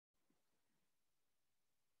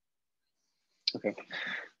Okay.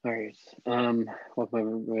 All right.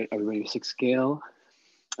 Welcome everybody to SIG Scale.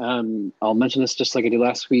 I'll mention this just like I did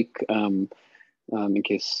last week, in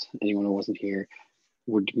case anyone who wasn't here.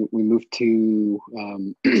 We moved to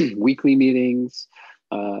weekly meetings,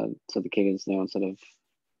 so the cadence now instead of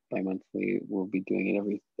bi-monthly, we'll be doing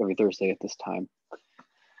it every Thursday at this time.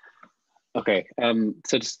 Okay.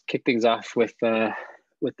 So just kick things off with the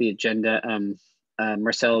agenda.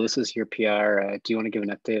 Marcelo, this is your PR. Do you want to give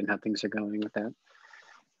an update on how things are going with that?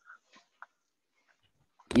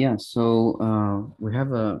 Yeah, so we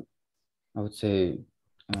have I would say,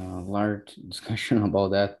 large discussion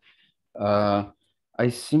about that. I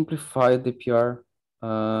simplified the PR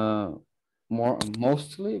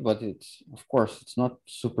mostly, but of course it's not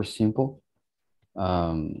super simple.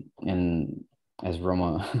 And as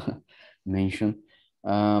Roma mentioned,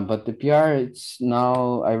 but the PR, it's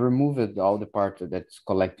now I removed all the part that's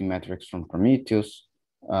collecting metrics from Prometheus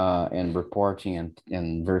and reporting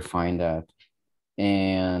and verifying that.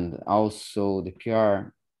 And also the PR,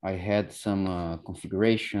 I had some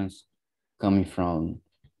configurations coming from,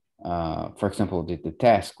 for example, the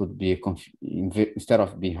task could be instead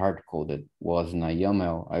of being hard coded was in a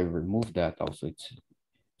YAML. I removed that also. It's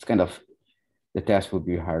kind of the task would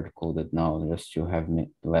be hard coded now just to have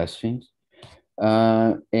less things.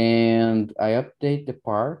 And I update the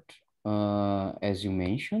part as you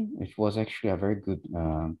mentioned. It was actually a very good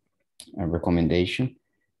recommendation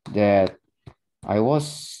that I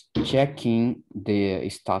was checking the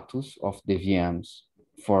status of the VMs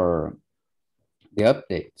for the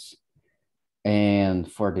updates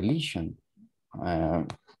and for deletion, uh,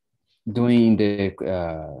 doing the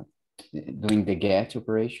get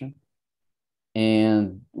operation.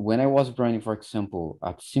 And when I was running, for example,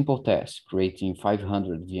 a simple test creating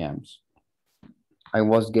 500 VMs, I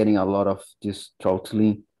was getting a lot of this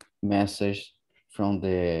throttling message from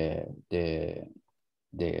the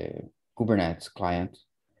Kubernetes client,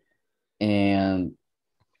 and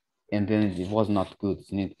then it was not good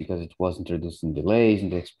in it because it was introducing delays in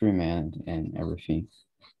the experiment and everything.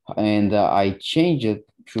 And I changed it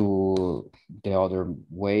to the other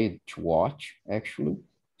way to watch actually.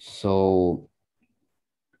 So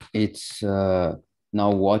it's now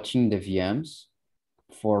watching the VMs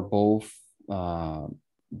for both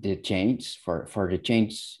the change for the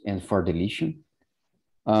change and for deletion.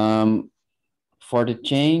 Um, For the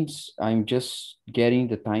chains, I'm just getting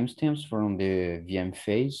the timestamps from the VM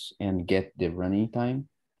phase and get the running time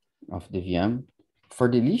of the VM. For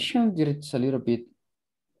deletion, it's a little bit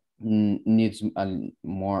needs a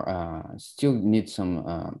more, still needs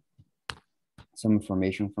some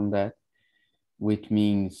information from that, which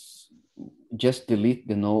means just delete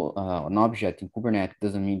the no an object in Kubernetes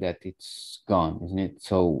doesn't mean that it's gone, isn't it?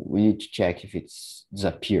 So we need to check if it's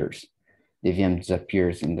disappears, the VM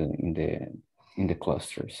disappears in the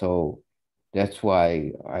cluster. So that's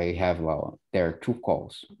why I have there are two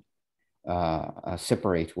calls, a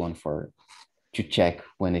separate one for to check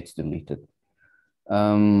when it's deleted.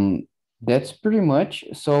 Um, that's pretty much.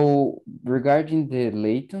 So regarding the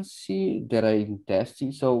latency that I'm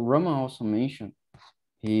testing, so Roman also mentioned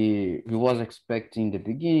he was expecting the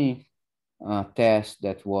beginning test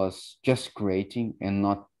that was just creating and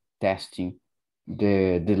not testing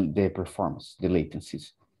the performance, the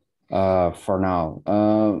latencies for now.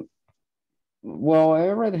 Well, I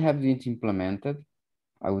already have it implemented,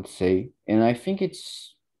 I would say, and I think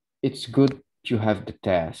it's good to have the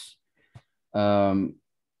test. Um,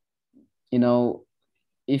 you know,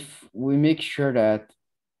 if we make sure that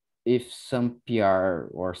if some PR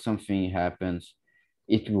or something happens,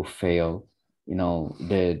 it will fail,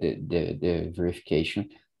 the verification.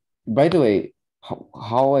 By the way,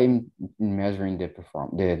 how I'm measuring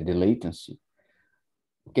the latency.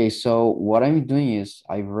 Okay, so what I'm doing is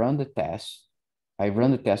I run the test.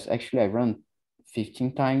 Actually, I run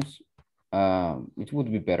 15 times. It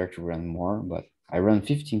would be better to run more, but I run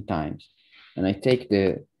 15 times. And I take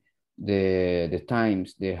the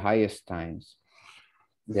times, the highest times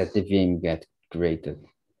that the VM get created.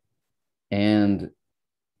 And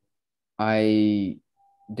I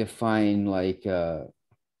define like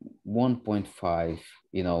 1.5,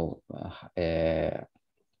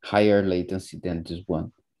 higher latency than this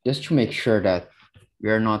one, just to make sure that we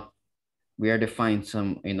are not, we are defining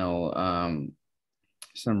some,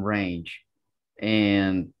 some range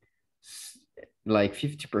and like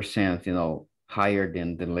 50%, higher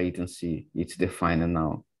than the latency it's defined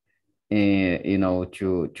now, and,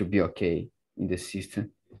 to be okay in the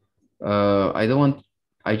system. I don't want,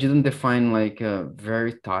 I didn't define like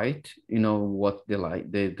very tight, what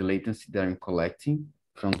the latency that I'm collecting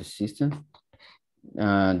from the system.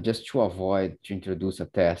 just to avoid to introduce a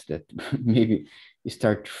test that maybe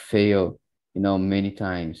start to fail, many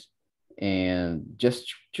times, and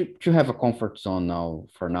just to have a comfort zone now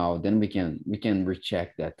for now. Then we can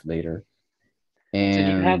recheck that later. So do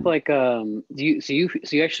you have And like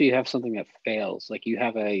you actually have something that fails? Like you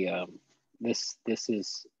have a this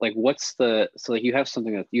is like what's the so like you have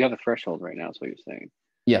something that you have a threshold right now is what you're saying.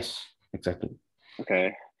 yes, exactly.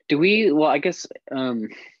 Okay. Do we well I guess uh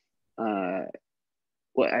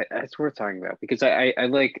well it's worth talking about because I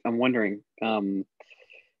like I'm wondering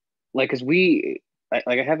like because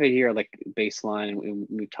like I have it here like baseline and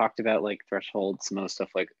we talked about like thresholds some other stuff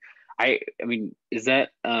like I mean is that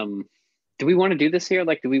do we want to do this here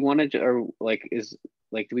like do we want to or like is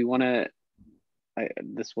like do we want to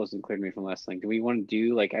this wasn't clear to me from last thing do we want to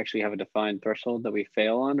do like actually have a defined threshold that we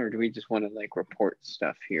fail on or do we just want to like report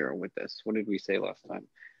stuff here with this what did we say last time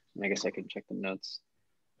I guess I can check the notes.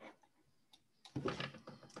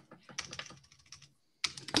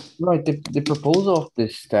 Right. The proposal of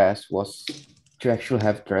this test was to actually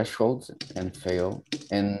have thresholds and fail.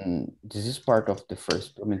 And this is part of the first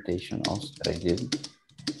implementation also that I did.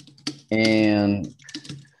 And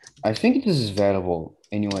I think this is valuable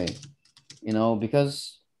anyway,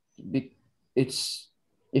 because it's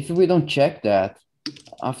if we don't check that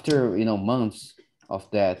after, months of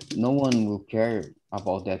that, no one will care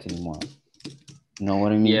about that anymore. You know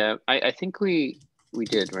what I mean? Yeah, I think we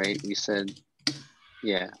did right we said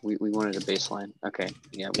yeah we wanted a baseline okay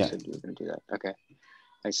yeah we Yeah. said we were going to do that okay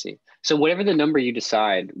I see. So whatever the number you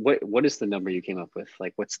decide, what is the number you came up with?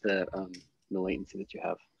 Like, what's the latency that you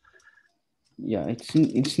have? Yeah,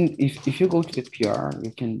 if you go to the PR,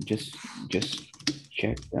 you can just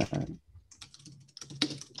check that.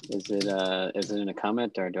 Is it in a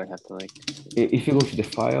comment or do I have to like? If you go to the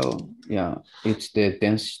file, yeah, it's the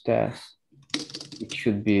dense test. It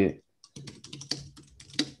should be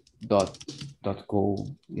dot go.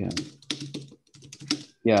 Yeah,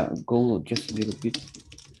 yeah, go just a little bit.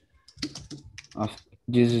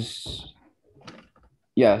 This is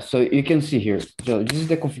yeah. So you can see here. So this is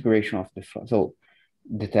the configuration of the file. So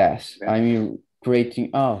the test. Okay. I'm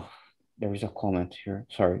creating. Oh, there is a comment here.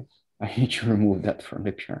 Sorry, I need to remove that from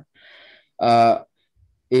the PR. Uh,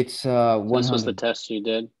 it's So this was the 100. test you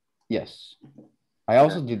did. Yes. I Okay.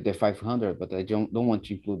 also did the 500, but I don't want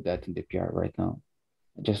to include that in the PR right now.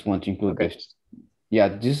 I just want to include Okay. this. Yeah,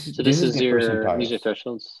 this So this this is is the your these are percentiles.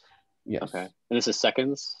 thresholds. Okay. Yes, And this is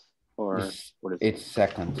seconds or this what is it? it's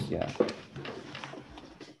seconds. Yeah,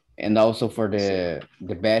 and also for I see.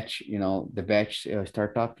 the batch, the batch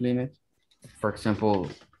startup limit. For example,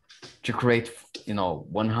 to create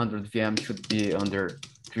 100 VM should be under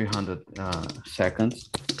 300 seconds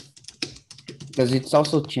because it's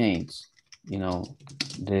also changed.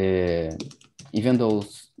 The even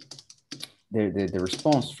those the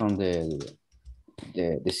response from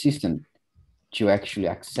the system to actually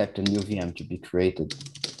accept a new VM to be created,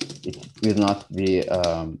 it will not be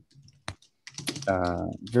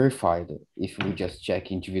verified if we just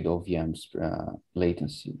check individual VMs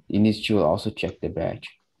latency. It needs to also check the batch.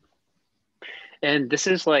 And this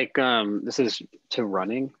is like this is to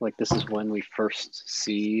running. Like this is when we first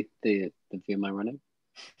see the VMI running.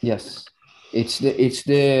 Yes, it's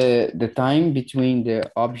the time between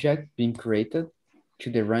the object being created to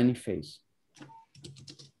the running phase.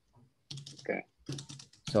 Okay.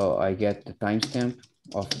 So I get the timestamp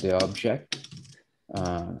of the object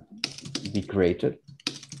be created,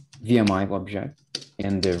 VMI object,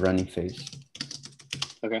 and the running phase.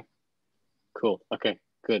 Okay. Cool. Okay.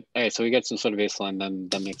 Good. All right. So we get some sort of baseline. Then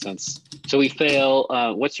that makes sense. So we fail.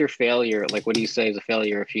 What's your failure? Like, what do you say is a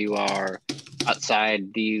failure if you are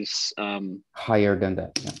outside these Higher than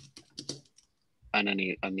that, yeah.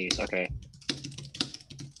 on these? Okay.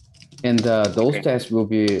 And those Okay. tests will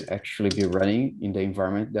be actually be running in the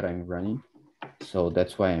environment that I'm running. So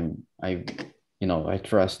that's why I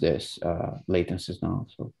trust this latencies now.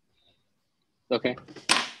 So Okay.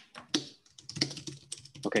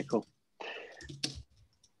 Okay. Cool.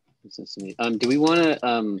 Do we want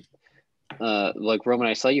to like Roman?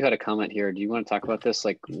 I saw you had a comment here. Do you want to talk about this?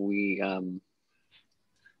 Like we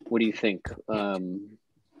what do you think?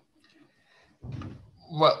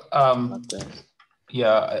 Well, About this?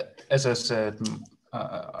 yeah, as I said,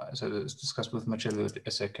 as I discussed with Marcello,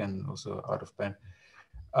 as I can also out of pen,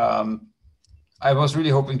 I was really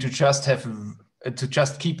hoping to just have to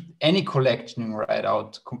just keep any collecting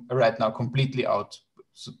right now completely out.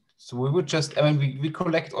 So we would just, I mean, we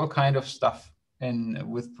collect all kind of stuff and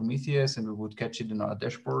with Prometheus, and we would catch it in our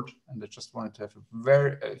dashboard. And I just wanted to have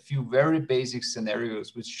a few very basic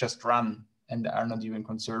scenarios which just run and are not even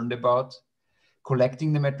concerned about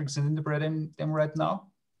collecting the metrics and interpreting them right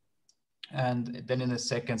now. And then in a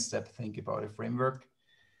second step, think about a framework.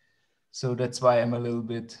 So that's why I'm a little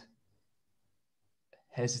bit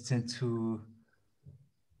hesitant to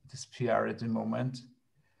this PR at the moment.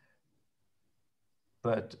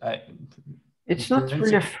 But it's not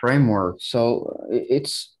really a framework, so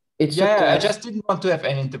it's I just didn't want to have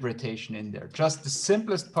any interpretation in there. Just the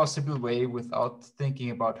simplest possible way without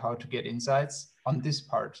thinking about how to get insights on this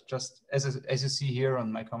part. Just as you see here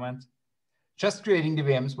on my comment, just creating the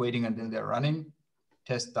VMs, waiting until they're running,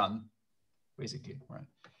 test done, basically, right?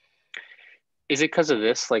 Is it because of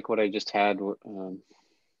this, like what I just had?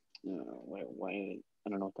 Why I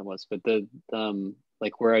don't know what that was, but the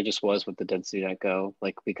like where I just was with the density.go,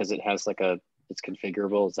 like because it has like it's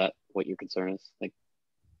configurable. Is that what your concern is? Like,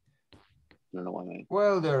 I don't know why.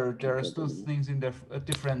 Well, there are still things in there,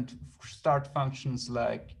 different start functions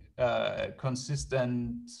like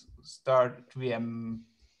consistent start VM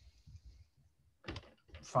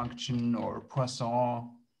function or Poisson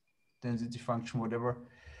density function, whatever.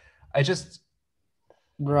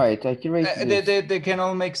 Right, I can they can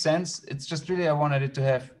all make sense. It's just really I wanted it to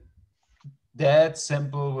have that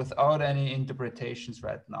simple without any interpretations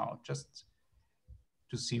right now, just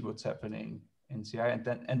to see what's happening in CI,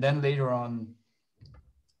 and then later on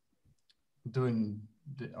doing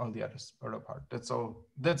all the other part. That's all.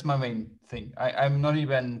 That's my main thing. I'm not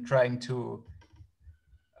even trying to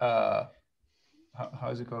how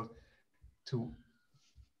is it called,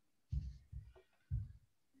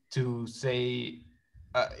 to say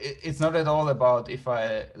it's not at all about if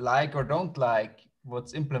I like or don't like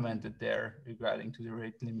what's implemented there regarding to the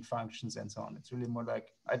rate limit functions and so on. It's really more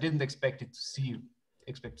like I didn't expect to see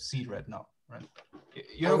it right now, right?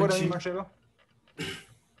 You know what I mean, Marcelo?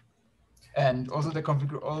 And also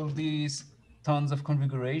all these tons of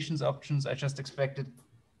configurations options. I just expected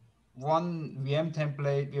one VMI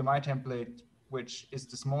template, which is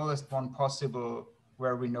the smallest one possible,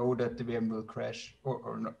 where we know that the VM will crash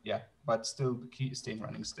or not, but still stay in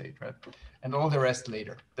running state, right? And all the rest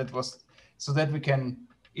later. That was so that we can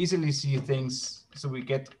easily see things. So we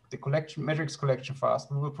get the metrics collection fast.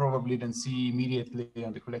 We will probably then see immediately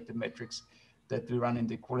on the collected metrics that we run in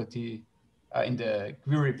the quality, in the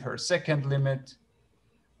query per second limit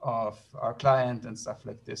of our client and stuff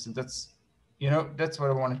like this. And that's what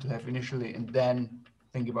I wanted to have initially, and then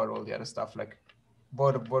think about all the other stuff, like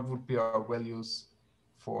what would be our values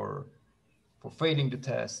for failing the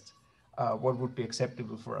test, what would be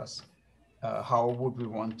acceptable for us, how would we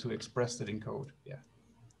want to express that in code? Yeah.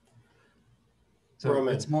 So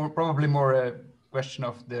Roman, it's probably more a question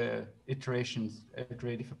of the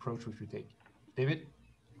iterative approach which we take. David?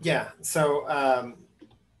 Yeah. So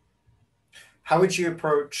how would you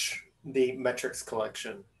approach the metrics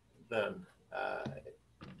collection then?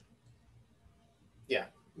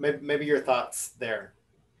 Maybe your thoughts there.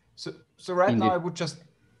 So right now I would just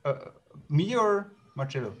me or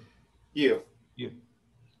Marcelo? You.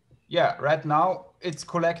 Yeah, right now it's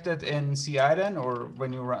collected in CI then, or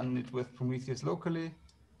when you run it with Prometheus locally,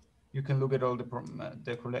 you can look at all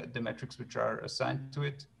the metrics which are assigned to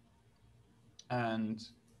it, and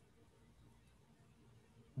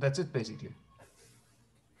that's it basically.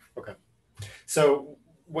 Okay. So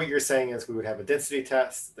what you're saying is we would have a density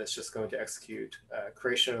test that's just going to execute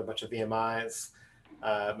creation of a bunch of VMIs,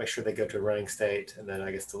 make sure they go to a running state, and then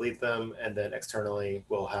I guess delete them. And then externally,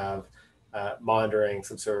 we'll have monitoring,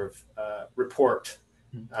 some sort of report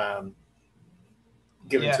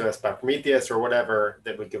given to us by Prometheus or whatever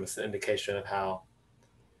that would give us an indication of how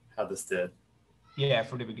this did. Yeah,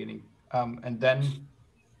 for the beginning. And then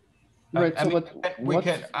right. We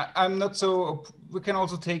can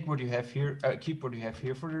also take what you have here, keep what you have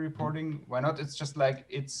here for the reporting. Why not? It's just like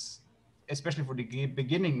it's, especially for the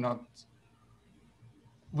beginning, not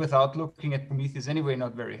without looking at Prometheus anyway,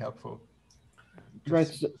 not very helpful. Right.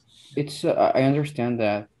 It's I understand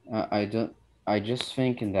that. I just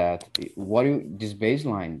think that this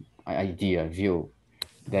baseline idea view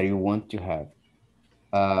that you want to have,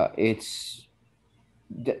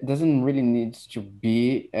 doesn't really need to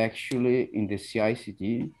be actually in the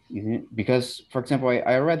CI/CD, because, for example,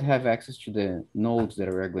 I already have access to the nodes that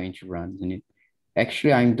we are going to run. And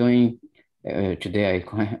actually, I'm doing today.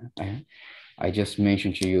 I just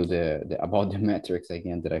mentioned to you about the metrics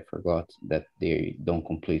again that I forgot that they don't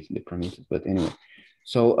complete the Prometheus. But anyway,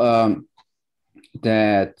 so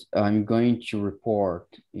that I'm going to report,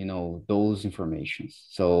 those informations.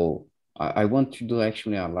 So I want to do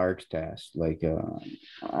actually a large test. Like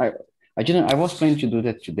I was planning to do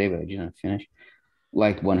that today, but I didn't finish.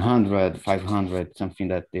 Like 100, 500, something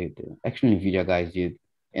that they actually NVIDIA guys did,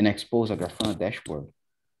 and expose a Grafana dashboard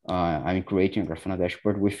I'm creating a Grafana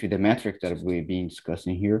dashboard with the metrics that we've been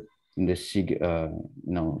discussing here in the SIG,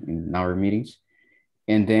 in our meetings.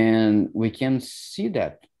 And then we can see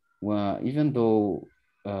that even though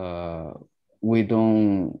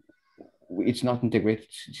it's not integrated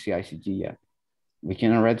to CI/CD yet, we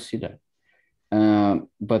can already see that.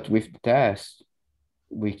 But with the test,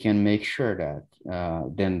 we can make sure that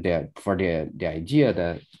then that for the idea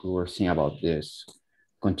that we were seeing about this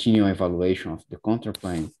continual evaluation of the control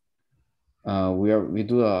plane, we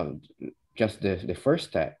do just the first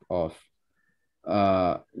step of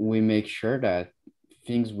we make sure that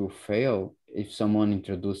things will fail if someone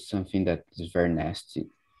introduces something that is very nasty,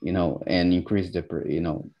 and increase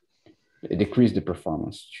decrease the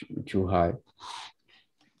performance too high.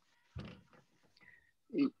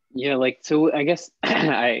 Yeah, like, so I guess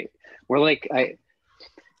I'm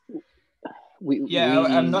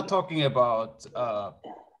not talking about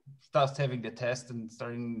just having the test and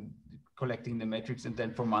starting collecting the metrics, and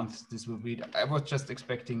then for months this will be. I was just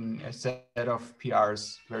expecting a set of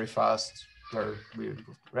PRs very fast. Where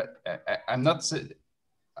I'm not.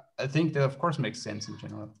 I think that of course makes sense in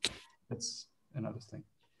general. That's another thing.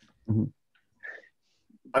 Mm-hmm.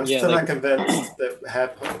 I'm still not convinced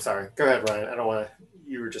that I'm sorry. Go ahead, Ryan. I don't want to.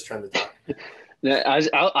 You were just trying to talk. No,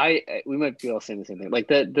 we might be all saying the same thing.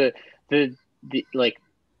 Like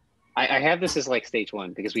I have this as like stage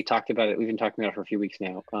one because we talked about it. We've been talking about it for a few weeks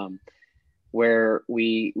now, where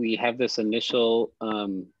we have this initial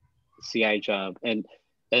CI job, and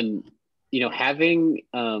having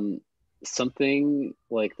something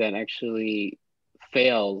like that actually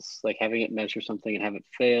fails, like having it measure something and have it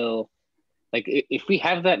fail. Like if we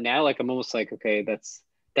have that now, like I'm almost like, okay,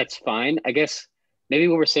 that's fine. I guess maybe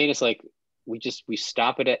what we're saying is like we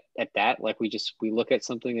stop it at that. Like we look at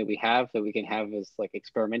something that we have that we can have as like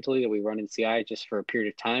experimentally that we run in CI just for a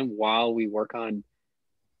period of time while we work on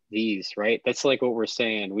these, right? That's like what we're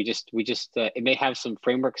saying. We just it may have some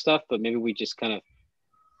framework stuff, but maybe we just kind of,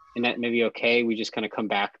 and that may be okay. We just kind of come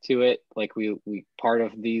back to it. Like we part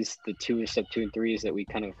of these, the step 2 and 3 is that we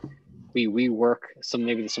kind of we work some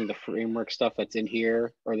of the framework stuff that's in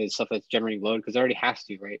here, or the stuff that's generating load, because it already has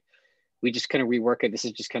to, right? We just kind of rework it. This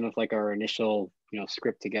is just kind of like our initial,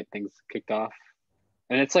 script to get things kicked off.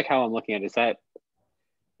 And it's like how I'm looking at it.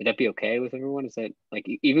 Would that be okay with everyone? Is that like,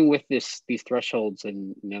 even with these thresholds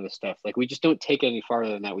and other stuff, like we just don't take it any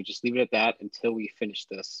farther than that. We just leave it at that until we finish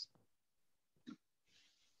this.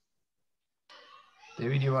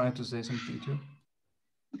 David, you wanted to say something too?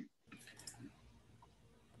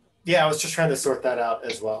 Yeah, I was just trying to sort that out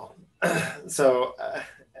as well. So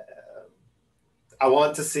I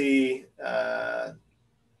want to see the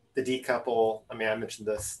decouple. I mean, I mentioned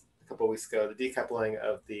this a couple of weeks ago, the decoupling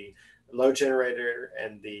of the load generator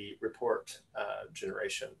and the report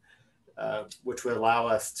generation, which would allow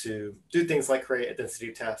us to do things like create a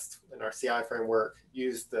density test in our CI framework,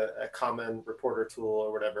 use a common reporter tool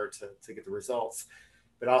or whatever to get the results,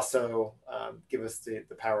 but also give us the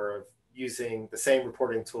power of using the same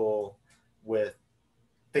reporting tool with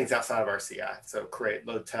things outside of our CI. So create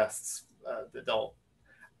load tests that don't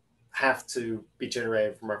have to be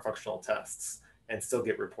generated from our functional tests and still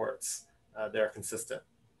get reports that are consistent.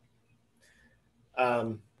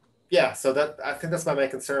 Yeah, so I think that's my main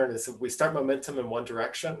concern is if we start momentum in one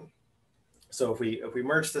direction. So if we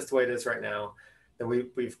merge this the way it is right now, then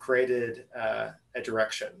we've created a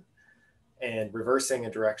direction, and reversing a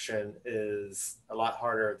direction is a lot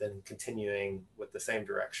harder than continuing with the same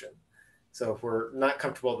direction. So if we're not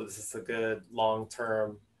comfortable that this is a good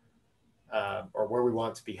long-term or where we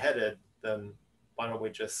want to be headed, then why don't we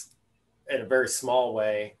just, in a very small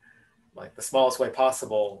way, like the smallest way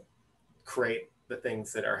possible, create the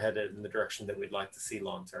things that are headed in the direction that we'd like to see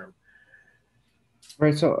long-term.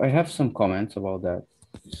 Right, so I have some comments about that.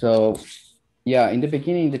 So yeah, in the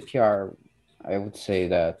beginning, the PR, I would say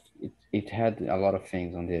that it had a lot of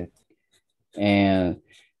things on it. And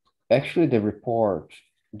actually the report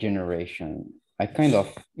generation, I kind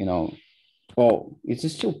of, well,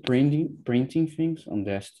 it's still printing things on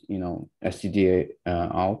the, STDA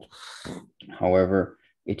out. However,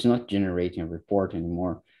 it's not generating a report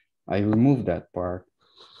anymore. I removed that part.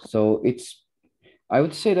 So I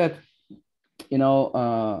would say that,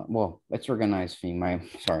 well, let's organize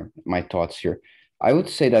my thoughts here. I would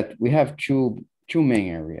say that we have two main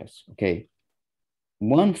areas, okay?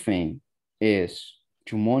 One thing is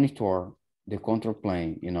to monitor the control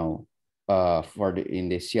plane, in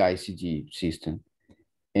the CI/CD system,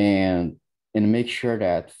 and make sure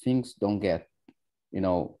that things don't get,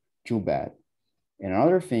 too bad. And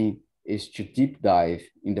another thing is to deep dive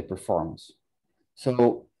in the performance.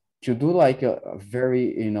 So to do like a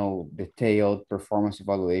very, detailed performance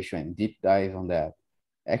evaluation, deep dive on that.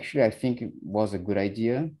 Actually, I think it was a good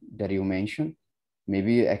idea that you mentioned.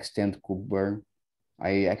 Maybe extend KubeBurn.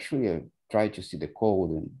 I actually tried to see the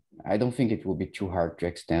code, and I don't think it will be too hard to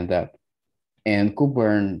extend that. And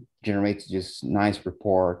KubeBurn generates this nice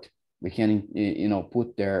report. We can,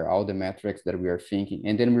 put there all the metrics that we are thinking,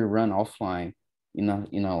 and then we run offline in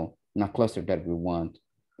a cluster that we want,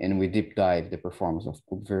 and we deep dive the performance of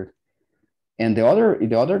KubeVirt. And the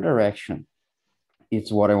other direction,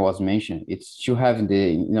 it's what I was mentioning. It's to have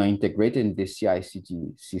the integrated in the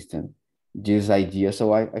CI/CD system. This idea.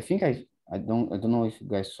 So I think I don't know if you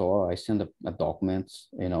guys saw. I sent a document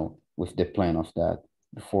with the plan of that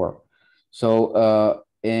before. So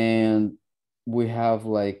and we have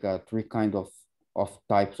like three kind of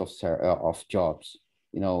types of jobs.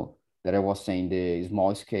 That I was saying, the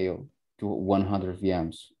small scale to 100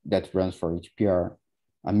 VMs that runs for each PR,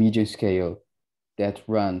 a medium scale that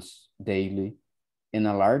runs daily, in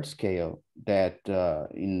a large scale that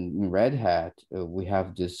in Red Hat, we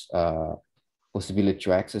have this possibility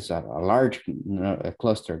to access a large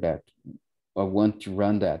cluster that want to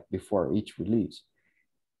run that before each release.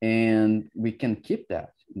 And we can keep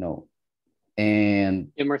that,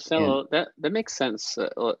 and Marcelo, that makes sense.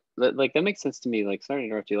 Like that makes sense to me. Like, sorry to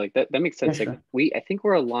interrupt you. Like that makes sense. Yeah, Like sure. I think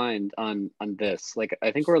we're aligned on this. Like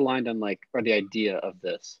I think we're aligned on or the idea of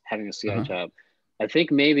this having a CI job. I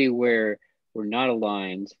think maybe where we're not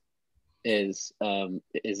aligned is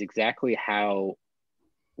exactly how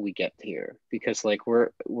we get here, because like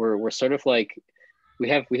we're sort of like we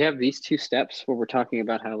have these two steps where we're talking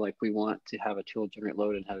about how like we want to have a tool generate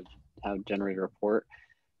load and how to generate a report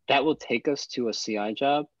that will take us to a CI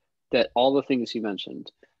job, that all the things you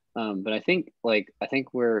mentioned. But I think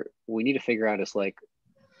where we need to figure out is like,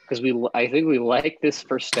 because I think we like this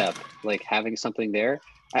first step, like having something there.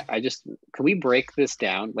 I just, can we break this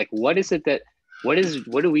down? Like, what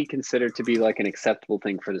do we consider to be like an acceptable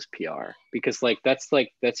thing for this PR? Because that's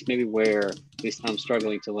maybe where at least I'm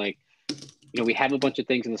struggling to we have a bunch of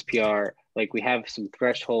things in this PR, like we have some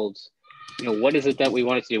thresholds. What is it that we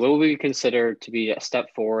want to do? What would we consider to be a step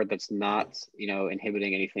forward that's not,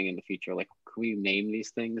 inhibiting anything in the future? Like, can we name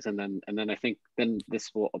these things? And then I think then this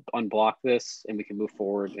will unblock this and we can move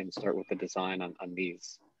forward and start with the design on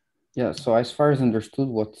these. Yeah, so as far as understood,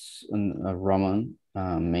 what's Roman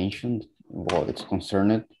mentioned, what it's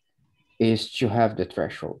concerned, is to have the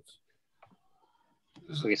threshold.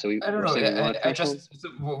 Okay, so I don't know.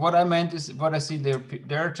 What I meant is what I see there.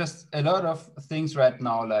 There are just a lot of things right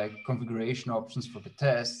now, like configuration options for the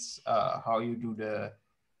tests, how you do the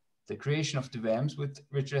creation of the VMs, with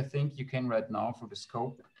which I think you can right now for the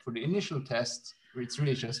scope for the initial test. It's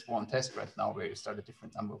really just one test right now where you start a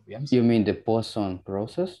different number of VMs. You mean the post-on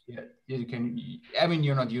process? Yeah, you can. I mean,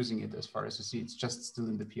 you're not using it as far as you see. It's just still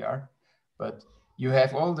in the PR, but you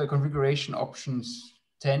have all the configuration options,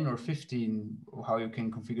 10 or 15, how you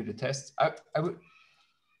can configure the tests.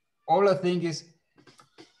 All I think is,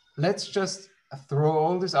 let's just throw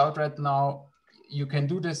all this out right now. You can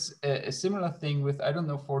do this a similar thing with, I don't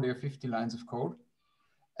know, 40 or 50 lines of code,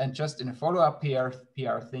 and just in a follow-up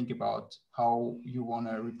PR think about how you want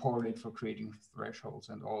to report it for creating thresholds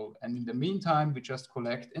and all. And in the meantime, we just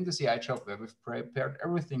collect in the CI job where we've prepared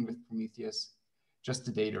everything with Prometheus, just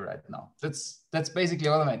the data right now. That's basically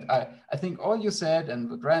all I meant. I think all you said and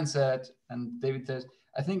what Ryan said and David said,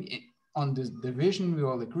 I think on the vision we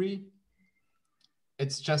all agree.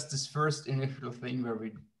 It's just this first initial thing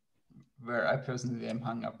where I personally am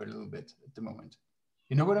hung up a little bit at the moment.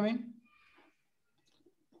 You know what I mean?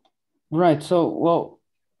 Right. So, well,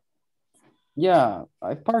 yeah,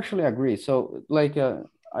 I partially agree. So, like,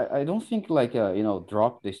 I don't think like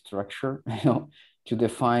drop the structure, to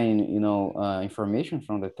define information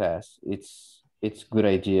from the test. It's good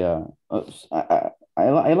idea.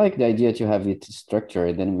 I like the idea to have it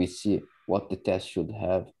structured, then we see what the test should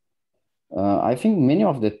have. I think many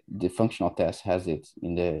of the functional tests has it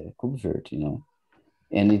in the KubeVirt,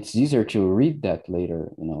 and it's easier to read that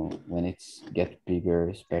later, when it's get bigger,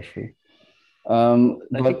 especially. I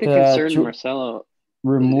think the concern, Marcelo,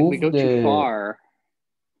 remove if we go too far,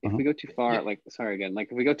 Uh-huh. like, sorry again,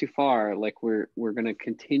 like if we go too far, like we're going to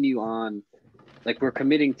continue on, like we're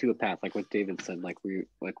committing to a path, like what David said, like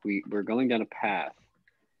we're going down a path.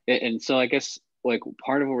 And so I guess like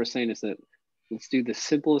part of what we're saying is that let's do the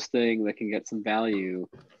simplest thing that can get some value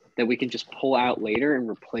that we can just pull out later and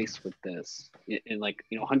replace with this. And like,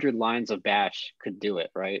 100 lines of bash could do it,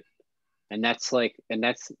 right? And that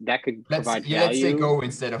could provide value. Let's say Go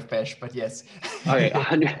instead of bash, but yes. Okay,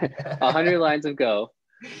 100 lines of Go.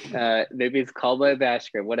 maybe it's called by a bash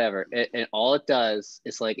script, whatever. And all it does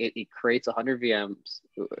is like it creates 100 VMs.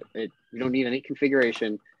 You don't need any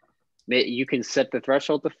configuration. You can set the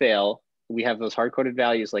threshold to fail. We have those hard-coded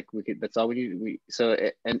values. Like that's all we need.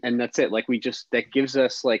 And that's it. Like that gives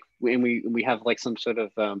us like, and we have like some sort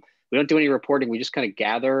of, we don't do any reporting. We just kind of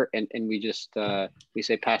gather and we just, we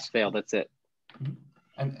say pass, fail. That's it.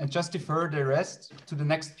 And just defer the rest to the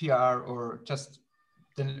next PR or just,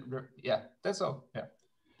 yeah, that's all. Yeah.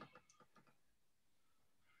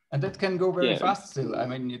 And that can go very fast still. I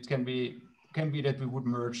mean, it can be that we would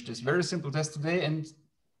merge this very simple test today, and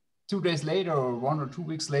 2 days later or 1 or 2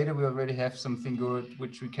 weeks later, we already have something good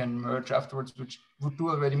which we can merge afterwards, which would do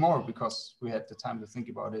already more because we had the time to think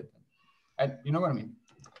about it. And you know what I mean?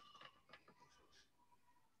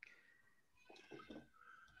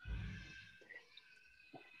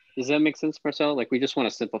 Does that make sense, Marcel? Like we just want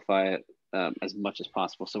to simplify it as much as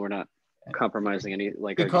possible, so we're not compromising any,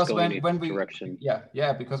 like, because when we direction.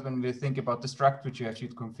 Because when we think about the struct which you have to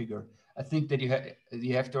configure, I think that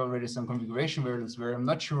you have to already some configuration variables where I'm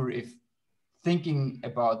not sure if thinking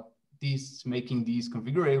about making these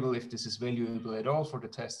configurable, if this is valuable at all for the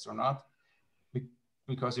tests or not,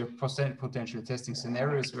 because you're potentially testing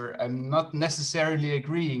scenarios where I'm not necessarily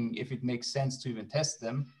agreeing if it makes sense to even test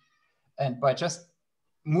them, and by just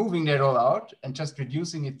moving that all out and just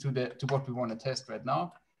reducing it to what we want to test right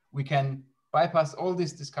now, we can bypass all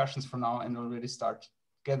these discussions for now and already start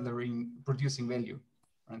producing value,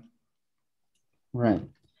 right? Right.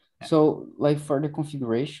 Yeah. So like for the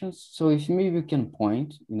configurations, so if maybe you can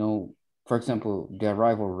point, for example, the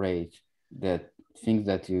arrival rate, that things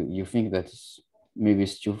that you think that is maybe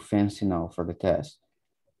it's too fancy now for the test.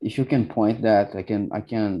 If you can point that, I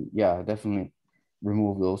can, yeah, definitely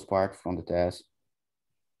remove those parts from the test.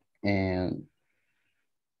 And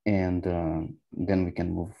then we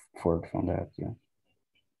can move forward from that. Yeah.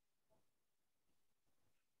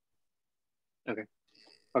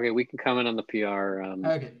 Okay, we can comment on the PR.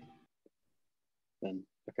 Okay. Then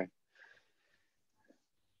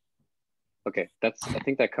okay, I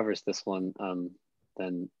think that covers this one.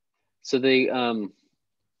 Then, so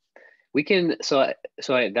we can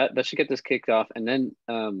that should get this kicked off, and then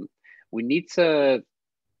we need to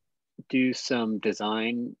do some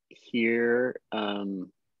design here on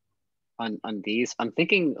these. I'm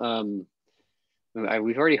thinking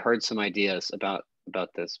we've already heard some ideas about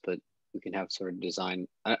this, but we can have sort of design.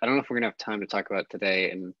 I don't know if we're gonna have time to talk about it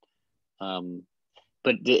today, and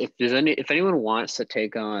but if anyone wants to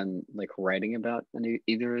take on like writing about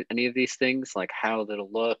any of these things, like how that'll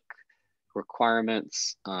look,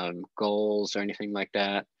 requirements, goals, or anything like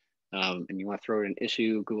that, and you want to throw it in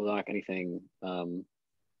issue, Google Doc, anything,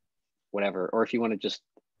 whatever, or if you want to just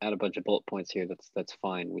add a bunch of bullet points here, that's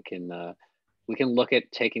fine. We can look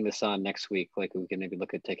at taking this on next week. Like we can maybe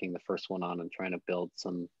look at taking the first one on and trying to build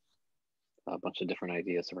a bunch of different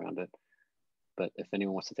ideas around it. But if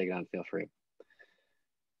anyone wants to take it on, feel free.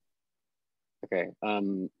 Okay,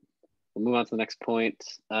 we'll move on to the next point.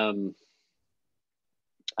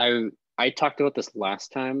 I talked about this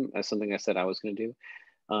last time as something I said I was going to do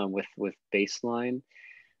with baseline.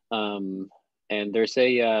 And there's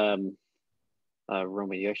Roman,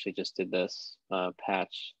 you actually just did this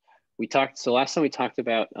patch. So last time we talked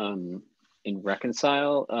about in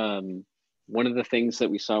reconcile, one of the things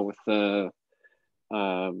that we saw with the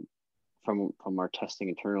from our testing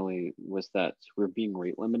internally was that we're being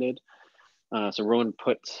rate limited. So Rowan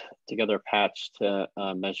put together a patch to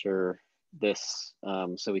measure this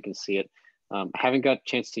so we can see it. I haven't got a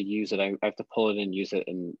chance to use it. I have to pull it and use it,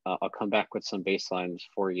 and I'll come back with some baselines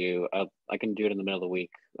for you. I can do it in the middle of the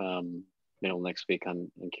week, middle of next week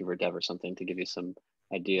on Keyword Dev or something to give you some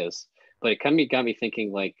ideas. But it kind of got me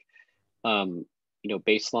thinking, like,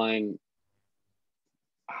 baseline,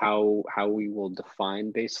 how we will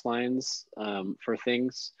define baselines for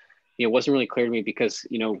things. It wasn't really clear to me because,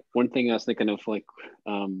 one thing I was thinking of, like,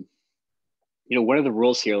 what are the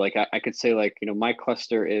rules here? Like I could say, like, my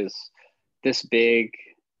cluster is this big,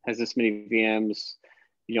 has this many VMs,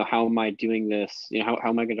 how am I doing this? How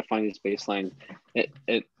am I going to find these baselines?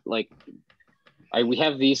 We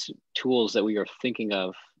have these tools that we are thinking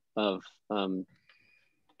of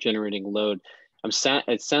generating load.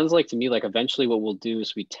 It sounds like to me, like eventually what we'll do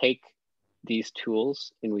is we take these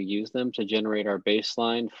tools and we use them to generate our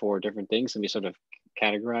baseline for different things, and we sort of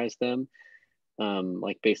categorize them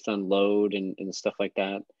like based on load and stuff like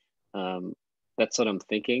that. That's what I'm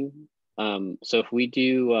thinking. So if we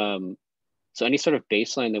do, so any sort of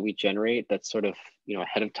baseline that we generate that's sort of,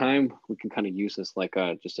 ahead of time, we can kind of use this like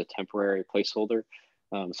just a temporary placeholder.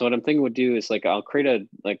 So what I'm thinking would do is, like, I'll create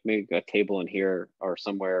maybe a table in here or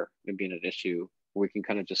somewhere, maybe in an issue, we can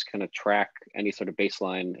kind of track any sort of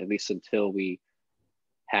baseline, at least until we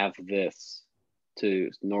have this to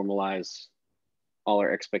normalize all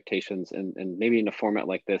our expectations, and maybe in a format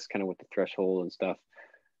like this, kind of with the threshold and stuff,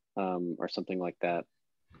 or something like that.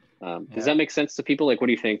 Does that make sense to people? Like, what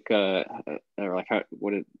do you think? Or like, does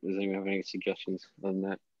anyone have any suggestions on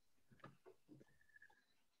that?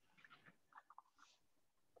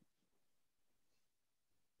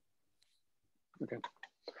 Okay.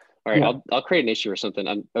 All right. Yeah. I'll create an issue or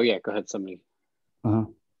something. Oh yeah, go ahead, somebody.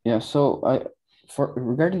 Yeah. So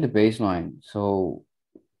regarding the baseline, so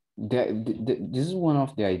this is one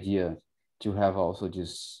of the idea to have also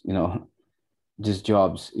just just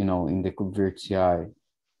jobs in the KubeVirt CI,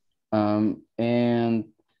 and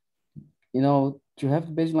to have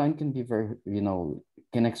the baseline can be very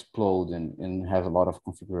can explode and have a lot of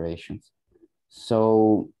configurations.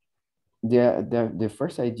 So the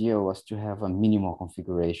first idea was to have a minimal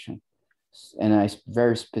configuration and a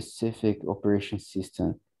very specific operation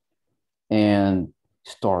system and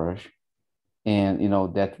storage, and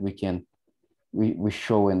that we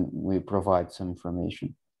show and we provide some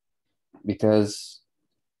information, because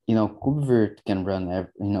KubeVirt can run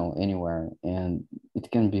anywhere, and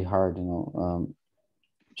it can be hard to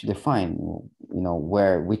define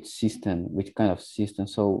which kind of system.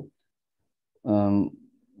 So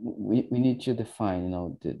we need to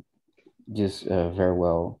define just very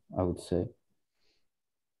well, I would say.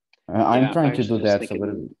 I'm trying to do that,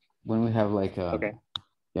 so when we have like a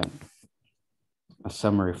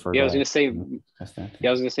summary for I was gonna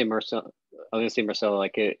say Marcel.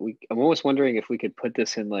 Like I'm almost wondering if we could put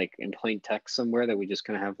this in plain text somewhere, that we just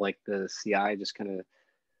kind of have like the CI just kind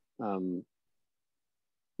of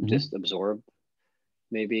just absorb,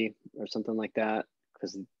 maybe, or something like that,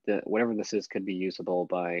 because whatever this is could be usable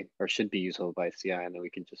by, or should be usable by CI, and then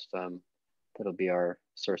we can just that'll be our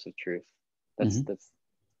source of truth. That's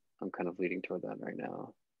I'm kind of leading toward that right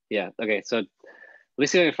now. Yeah. Okay. So at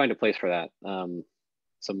least I can find a place for that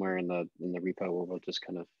somewhere in the repo where we'll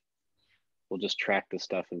just track the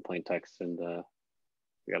stuff in plain text, and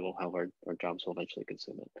we'll have our jobs will eventually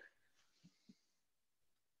consume it.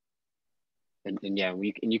 And yeah,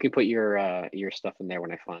 you can put your stuff in there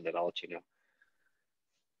when I find it. I'll let you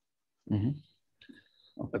know.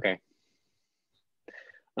 Okay.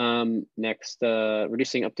 Next,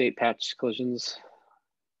 reducing update patch collisions.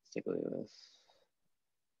 Let's take a look at this.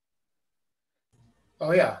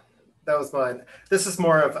 Oh yeah, that was mine. This is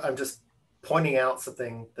more of, I'm just pointing out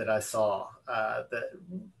something that I saw that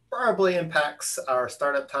probably impacts our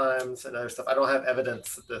startup times and other stuff. I don't have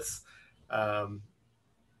evidence that this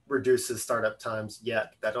reduces startup times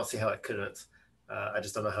yet. I don't see how it couldn't. I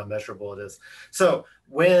just don't know how measurable it is. So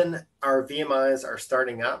when our VMIs are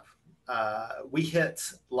starting up, we hit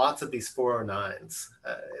lots of these 409s,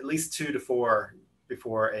 at least 2 to 4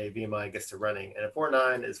 before a VMI gets to running. And a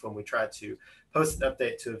 409 is when we try to post an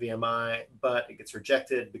update to a VMI, but it gets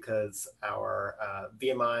rejected because our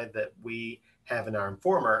VMI that we have in our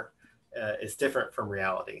informer is different from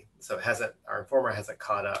reality. So our informer hasn't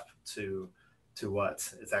caught up to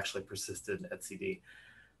what is actually persisted at CD.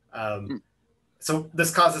 So this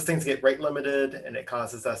causes things to get rate limited, and it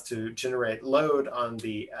causes us to generate load on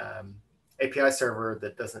the API server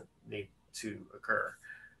that doesn't need to occur.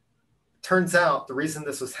 Turns out the reason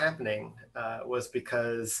this was happening was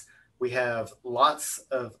because we have lots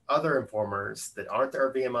of other informers that aren't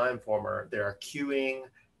our VMI informer. They are queuing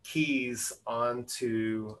keys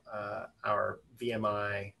onto our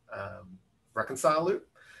VMI reconcile loop.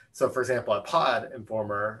 So for example, a pod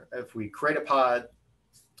informer, if we create a pod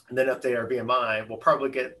and then update our VMI, we'll probably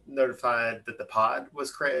get notified that the pod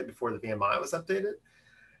was created before the VMI was updated.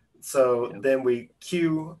 So then we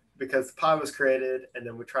queue because the pod was created, and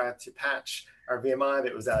then we try to patch our VMI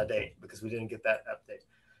that was out of date because we didn't get that update.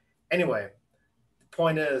 Anyway, the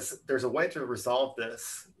point is there's a way to resolve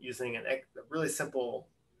this using a really simple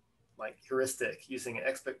heuristic, using an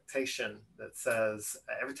expectation that says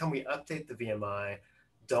every time we update the VMI,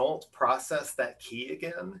 don't process that key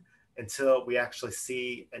again until we actually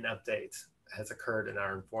see an update has occurred in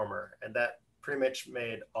our informer. And that pretty much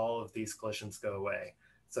made all of these collisions go away.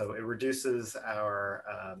 So it reduces our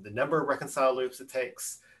the number of reconcile loops it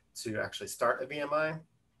takes to actually start a VMI,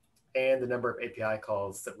 and the number of API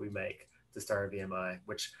calls that we make to start a VMI,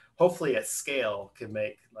 which hopefully at scale can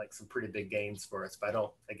make some pretty big gains for us. But I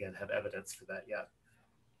don't, again, have evidence for that yet.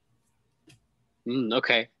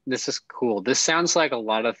 Okay, this is cool. This sounds like a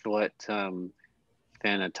lot of what Fan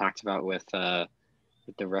had talked about with the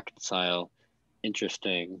reconcile.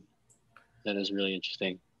 Interesting. That is really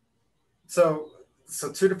interesting. So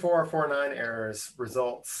 2 to 4 or 409 errors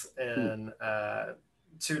results in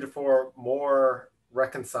 2 to 4 more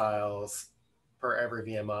reconciles per every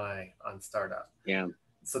VMI on startup. Yeah.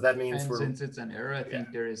 So that means and since it's an error, I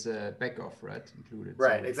think there is a backoff, right, included.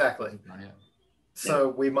 Right, so exactly. yeah. So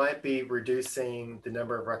we might be reducing the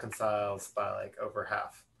number of reconciles by like over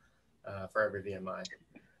half for every VMI.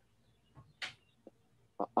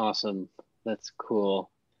 Awesome. That's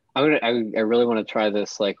cool. I really want to try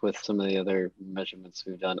this like with some of the other measurements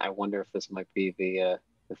we've done. I wonder if this might be the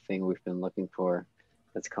thing we've been looking for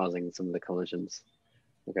that's causing some of the collisions.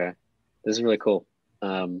 Okay, this is really cool.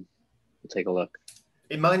 We'll take a look.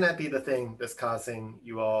 It might not be the thing that's causing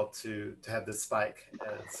you all to have this spike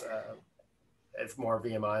as more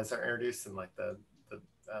VMIs are introduced and like the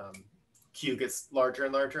queue gets larger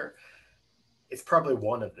and larger. It's probably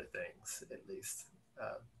one of the things, at least.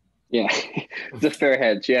 Yeah, it's a fair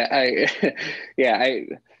hedge. Yeah,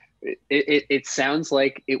 it sounds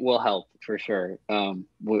like it will help for sure.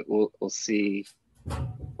 We'll see.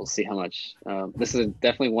 We'll see how much. This is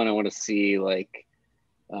definitely one I want to see. Like,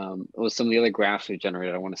 with some of the other graphs we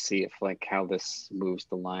generated, I want to see if like how this moves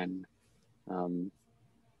the line.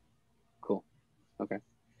 Cool. Okay.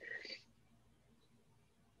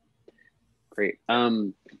 Great.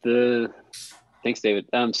 Thanks, David.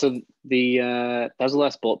 So that was the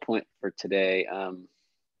last bullet point for today.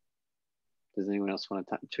 Does anyone else want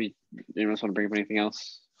to tweet? Anyone else want to bring up anything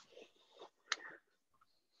else?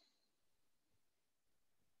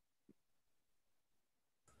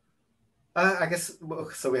 I guess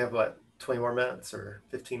so. We have what, 20 more minutes or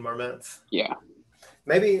 15 more minutes? Yeah.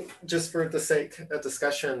 Maybe just for the sake of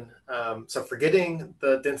discussion. So forgetting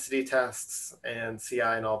the density tests and CI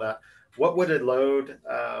and all that, what would a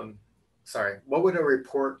what would a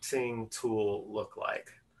reporting tool look like?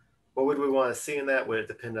 What would we want to see in that? Would it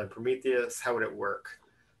depend on Prometheus? How would it work?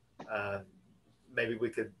 Maybe we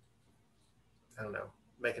could, I don't know,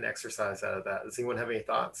 make an exercise out of that. Does anyone have any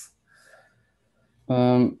thoughts?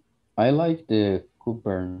 I like the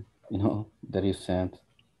Kubernetes, that you sent.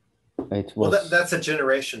 It was... Well, that's a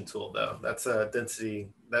generation tool, though. That's a density.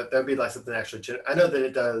 That'd be like something actually. I know that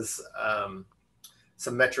it does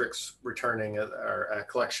some metrics returning or a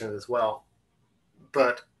collection as well,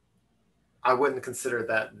 but I wouldn't consider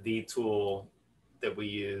that the tool that we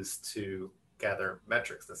use to gather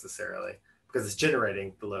metrics necessarily, because it's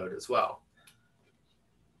generating the load as well.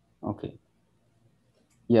 Okay.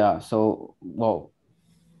 Yeah. So, well,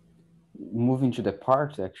 moving to the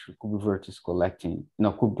parts, actually, Kubernetes is collecting.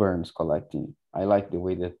 Kubernetes collecting. I like the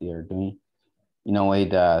way that they are doing, in a way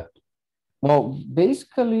that, well,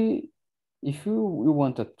 basically, if you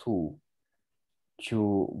want a tool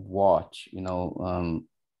to watch,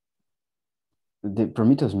 the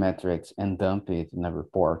Prometheus metrics and dump it in a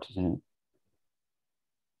report,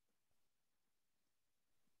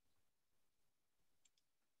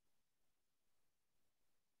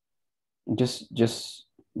 just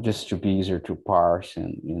to be easier to parse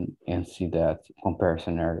and see that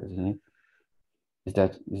comparison errors, isn't it? Is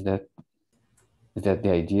that the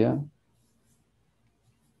idea?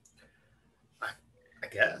 I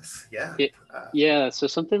guess, yeah. Yeah. So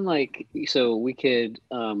something like, so we could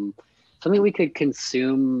something we could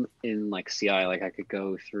consume in like CI. Like I could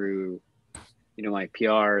go through, my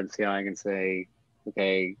PR and CI and say,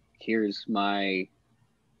 okay, here's my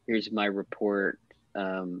report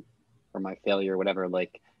or my failure or whatever.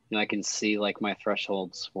 Like, I can see like my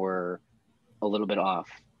thresholds were a little bit off.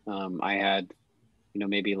 I had,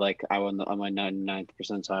 maybe like on my 99th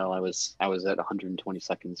percentile, I was at 120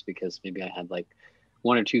 seconds because maybe I had like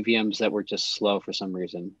one or two VMs that were just slow for some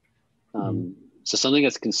reason. So something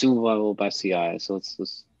that's consumable by CI. So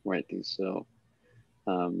let's write these. So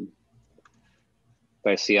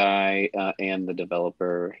by CI and the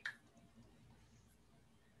developer.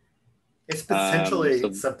 It's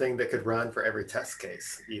potentially something that could run for every test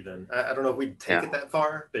case, even. I don't know if we'd take it that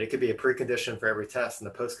far, but it could be a precondition for every test, and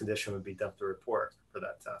the post condition would be dump the report for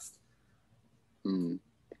that test.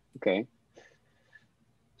 Okay.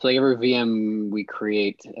 So like every VM we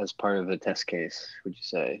create as part of the test case, would you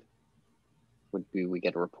say, we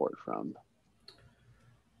get a report from?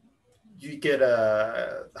 You get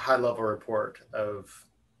a high-level report of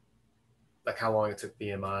like how long it took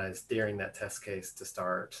VMIs during that test case to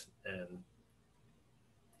start and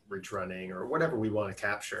reach running or whatever we want to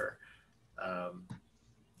capture.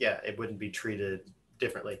 It wouldn't be treated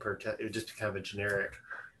differently per test. It would just be kind of a generic,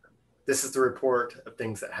 this is the report of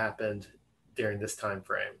things that happened during this time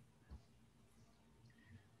frame.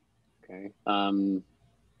 Okay.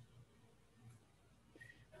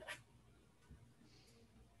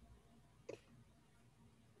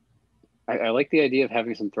 I like the idea of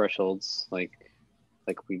having some thresholds, like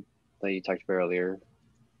you talked about earlier.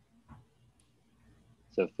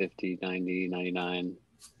 So 50, 90, 99.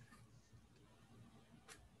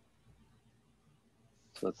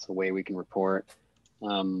 So that's the way we can report.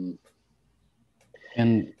 And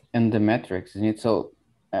the metrics, isn't it? So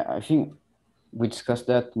I think we discussed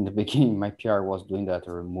that in the beginning. My PR was doing that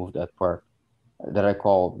to remove that part that I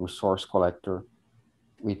call resource collector,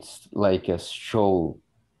 which like show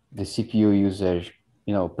the CPU usage,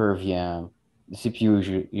 per VM, the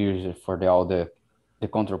CPU usage for all the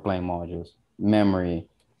control plane modules, memory,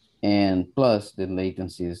 and plus the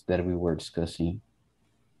latencies that we were discussing.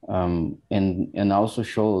 And also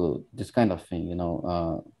show this kind of thing,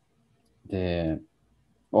 the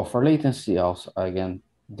for latency also again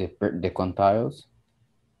the quantiles,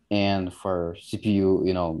 and for CPU,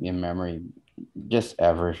 in memory, just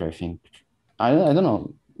average. I think I don't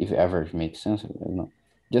know if average makes sense. I don't know.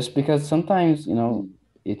 Just because sometimes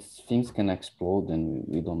it's things can explode and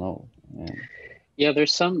we don't know. And yeah,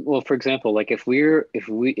 there's some. Well, for example, like if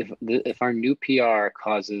our new PR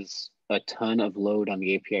causes a ton of load on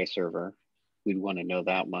the API server, we'd want to know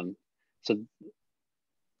that one. So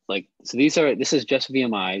this is just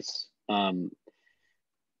VMIs.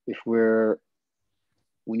 If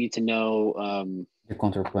we need to know the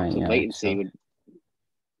control plane, so yeah. latency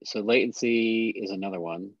latency is another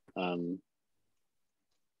one. So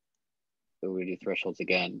we do thresholds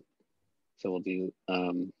again. So we'll do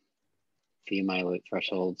VMI load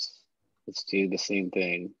thresholds. Let's do the same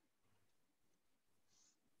thing.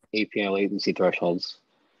 API latency thresholds.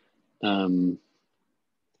 And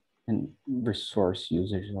resource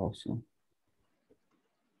usage also.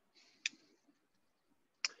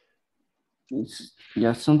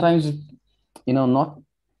 Sometimes not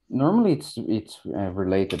normally it's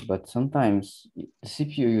related, but sometimes the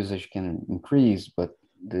CPU usage can increase, but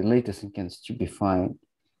the latency can still be fine,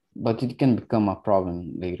 but it can become a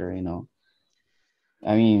problem later.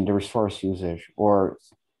 I mean, the resource usage, or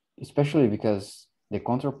especially because the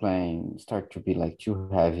control plane start to be like too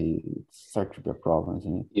heavy, it start to be a problem,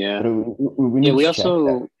 isn't it? Yeah. But we need to check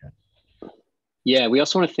that. Yeah, we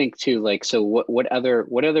also want to think too, like, so what other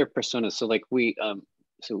personas? So like we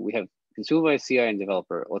have consumable by CI and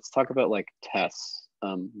developer. Let's talk about like tests,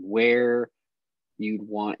 where you'd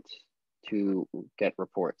want to get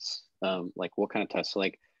reports, like what kind of tests,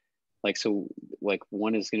 like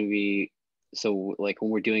one is going to be, so like when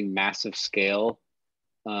we're doing massive scale,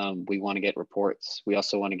 we want to get reports. We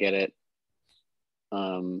also want to get it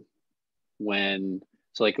when,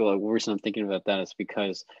 so like the reason I'm thinking about that is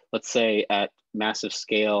because let's say at massive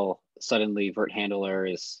scale, suddenly vert handler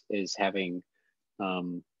is having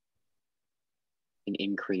an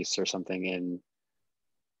increase or something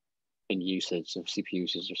in usage of CPU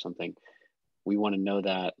usage or something. We want to know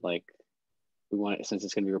that, like, since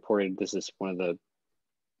it's going to be reported, this is one of the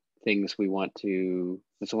things we want to,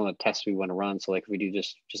 this is one of the tests we want to run. So like if we do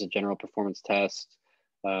just a general performance test,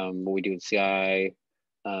 what we do with CI,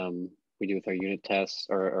 we do with our unit tests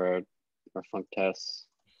or our func tests.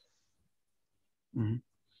 Mm-hmm.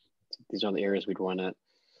 These are the areas we'd run it.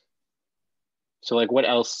 So like what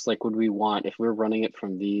else like would we want if we're running it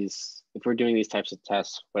from these, if we're doing these types of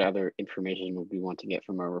tests, what other information would we want to get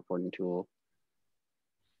from our reporting tool?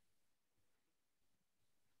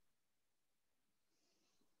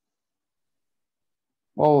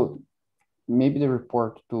 Well, maybe the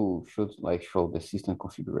report tool should like show the system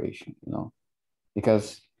configuration,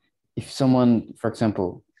 because if someone, for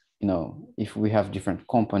example, if we have different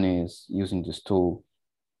companies using this tool,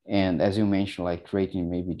 and as you mentioned, like creating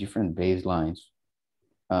maybe different baselines,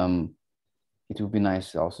 it would be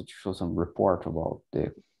nice also to show some report about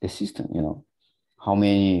the system, how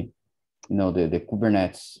many, the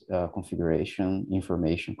Kubernetes configuration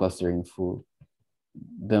information, cluster info,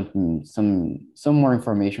 dumping some more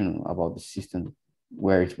information about the system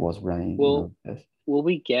where it was running. Well, will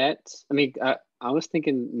we get, I mean, I was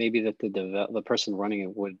thinking maybe that the person running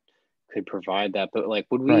it could provide that, but like,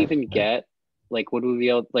 would we even get, like, would we be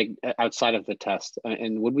able, like, outside of the test,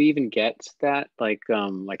 and would we even get that, like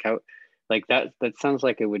how, like that sounds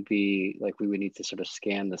like it would be like we would need to sort of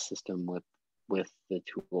scan the system with the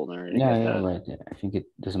tool in order to get that. Right. Yeah, I think it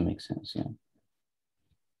doesn't make sense. Yeah.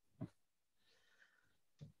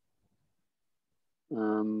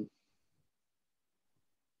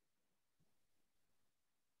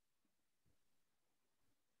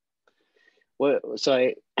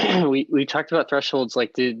 So we talked about thresholds.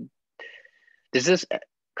 Like, does this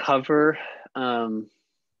cover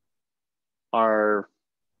our,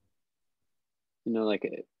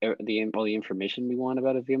 like all the information we want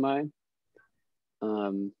about a VMI?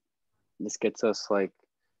 This gets us like,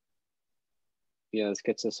 this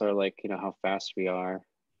gets us our, like, how fast we are,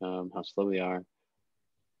 how slow we are.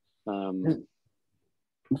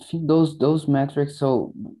 I think those metrics.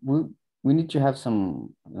 So we need to have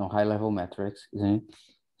some high level metrics, isn't it?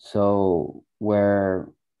 So where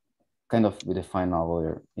kind of we define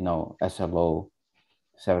our SLO,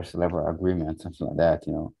 service level agreement, something like that.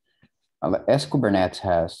 As Kubernetes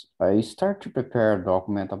has, I start to prepare a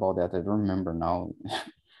document about that. I don't remember now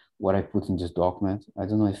what I put in this document. I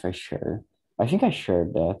don't know if I shared. I think I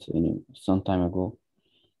shared that some time ago.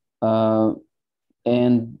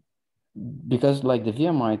 And because like the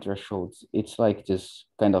VMI thresholds, it's like this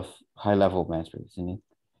kind of high level metrics, isn't it?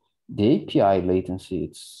 The API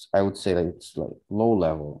latency, I would say that it's like low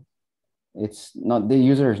level. It's not, the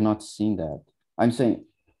user is not seeing that. I'm saying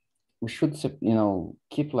we should,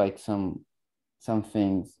 keep like some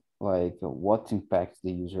things like what impacts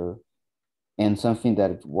the user and something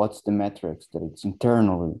that what's the metrics that it's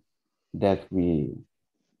internally that we,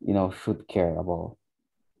 should care about.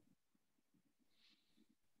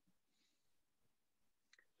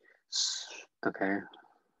 Okay.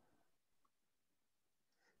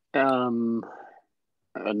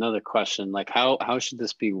 Another question, like how should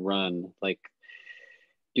this be run? Like,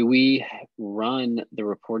 do we run the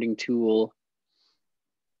reporting tool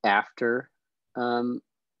after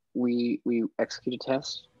we execute a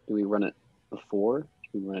test? Do we run it before?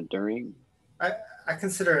 Do we run it during? I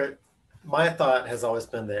consider it, my thought has always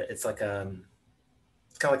been that it's like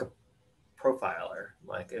it's kind of like a profiler.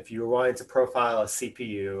 Like if you wanted to profile a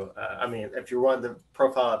CPU, if you wanted to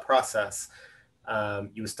profile a process,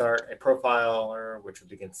 you would start a profiler, which would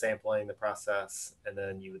begin sampling the process, and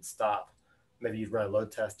then you would stop. Maybe you'd run a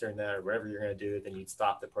load test during that or whatever you're going to do. Then you'd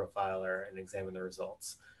stop the profiler and examine the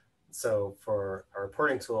results. So for our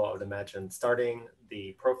reporting tool, I would imagine starting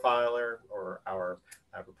the profiler or our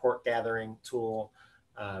report gathering tool,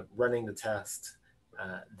 running the test,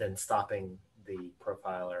 then stopping the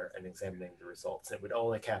profiler and examining the results. It would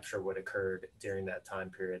only capture what occurred during that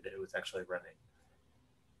time period that it was actually running.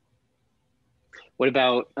 What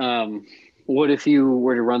about, what if you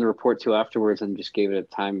were to run the report tool afterwards and just gave it a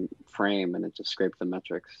time frame and it just scraped the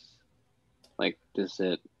metrics? Like, does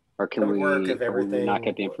it, or can we not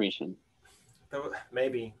get the information?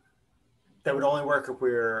 Maybe. That would only work if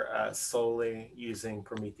we're solely using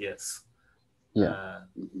Prometheus. Yeah.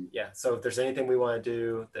 Yeah. So if there's anything we want to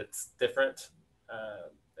do that's different,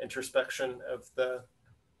 introspection of the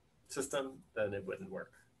system, then it wouldn't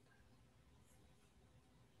work.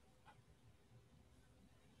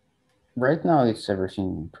 Right now, it's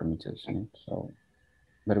everything Prometheus, so,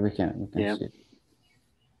 but we can see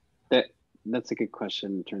it. That's a good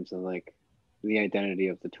question in terms of like the identity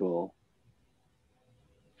of the tool.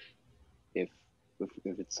 If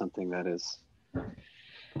it's something that is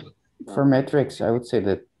for metrics, I would say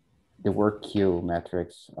that the work queue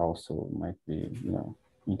metrics also might be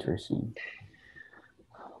interesting.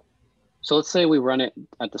 So let's say we run it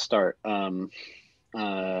at the start. How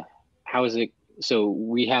is it? So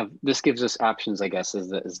we have, this gives us options, I guess, is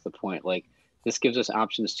the point. Like this gives us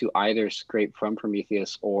options to either scrape from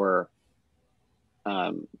Prometheus or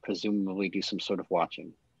presumably do some sort of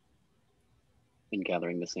watching and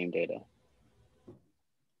gathering the same data.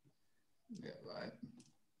 Yeah,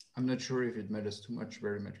 I'm not sure if it matters too much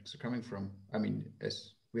where the metrics are coming from. I mean,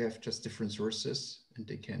 as we have just different sources and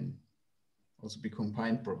they can also be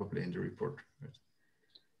combined probably in the report. Right?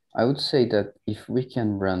 I would say that if we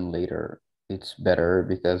can run later, it's better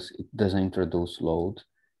because it doesn't introduce load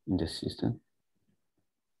in the system.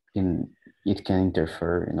 It can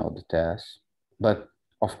interfere in all the tasks. But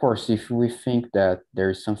of course, if we think that there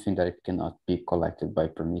is something that it cannot be collected by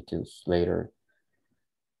Prometheus later,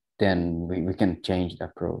 then we can change the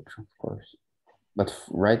approach, of course. But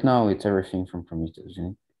right now, it's everything from Prometheus.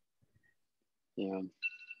 Yeah.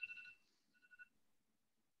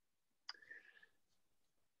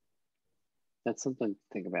 That's something to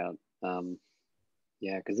think about.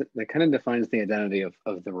 Yeah, because that kind of defines the identity of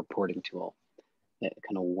the reporting tool. It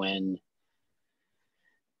kind of when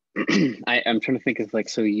I'm trying to think of like,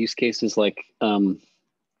 so use cases like, what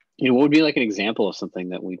would be like an example of something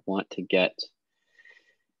that we'd want to get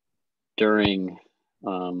during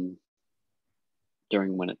when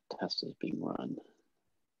a test is being run?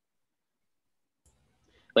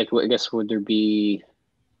 Like, I guess, would there be,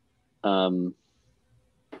 like,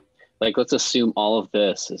 let's assume all of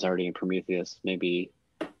this is already in Prometheus. Maybe,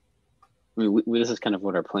 I mean, this is kind of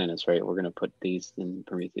what our plan is, right? We're going to put these in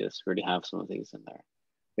Prometheus. We already have some of these in there.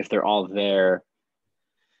 If they're all there,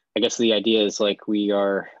 I guess the idea is like we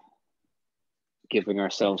are giving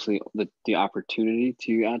ourselves the opportunity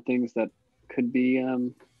to add things that could be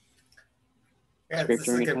yeah, this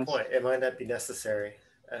is a good point. It might not be necessary.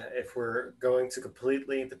 If we're going to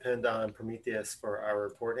completely depend on Prometheus for our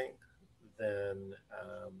reporting, then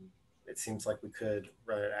seems like we could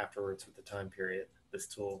run it afterwards with the time period, this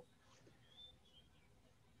tool.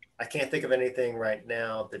 I can't think of anything right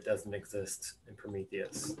now that doesn't exist in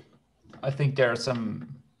Prometheus. I think there are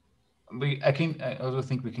some, I also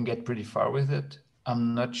think we can get pretty far with it.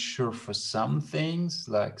 I'm not sure for some things,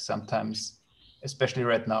 like sometimes, especially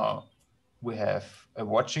right now, we have a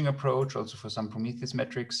watching approach also for some Prometheus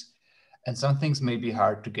metrics. And some things may be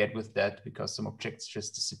hard to get with that because some objects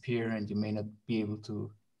just disappear and you may not be able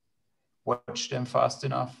to watch them fast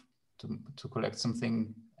enough to collect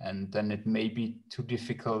something. And then it may be too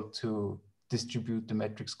difficult to distribute the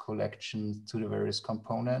metrics collection to the various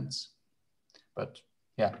components. But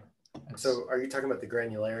yeah. So are you talking about the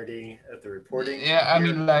granularity of the reporting? Yeah, I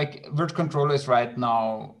mean, like Virt Controller is right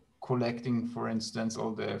now collecting, for instance,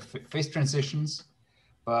 all the phase transitions.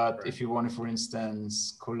 But Right. if you want to, for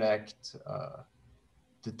instance, collect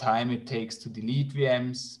the time it takes to delete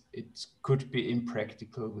VMs, it could be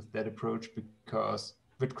impractical with that approach because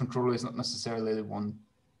Virt Controller is not necessarily the one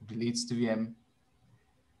who deletes the VM.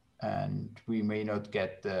 And we may not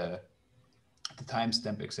get the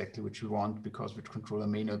timestamp exactly which we want because Virt Controller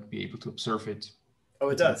may not be able to observe it. Oh,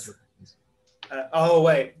 it does. Oh,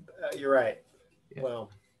 wait, you're right. Yeah.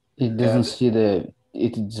 Well, It doesn't see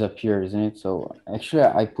it disappears, isn't it? So actually,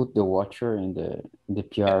 I put the watcher in the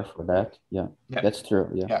PR for that. Yeah, that's true.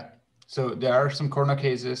 Yeah. So there are some corner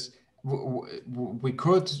cases. We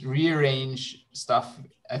could rearrange stuff,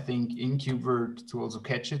 I think, in KubeVirt to also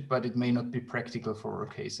catch it, but it may not be practical for all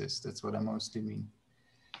cases. That's what I mostly mean.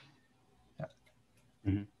 Yeah.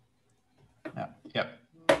 Mm-hmm. Yeah.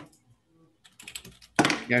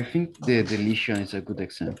 Yeah, I think the deletion is a good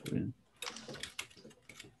example. Yeah.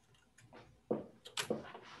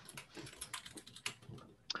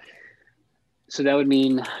 So that would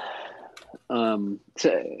mean, so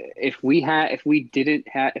if we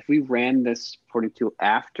ran this 42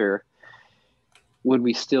 after, can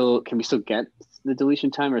we still get the deletion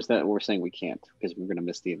time, or is that what we're saying we can't because we're going to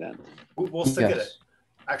miss the event? We'll still get it.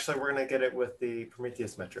 Actually, we're going to get it with the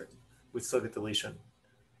Prometheus metric. We still get deletion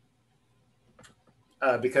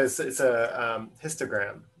because it's a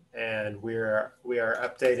histogram, and we are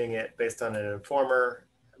updating it based on an informer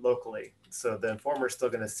locally. So the informer is still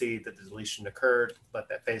going to see that the deletion occurred, but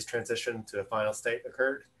that phase transition to a final state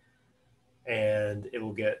occurred, and it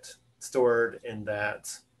will get stored in that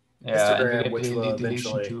histogram, which will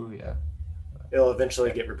eventually it'll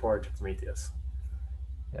eventually get reported to Prometheus.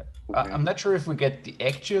 Yeah, okay. I'm not sure if we get the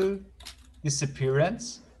actual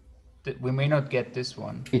disappearance. That we may not get this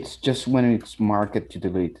one. It's just when it's marked to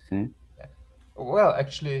delete. Yeah. Well,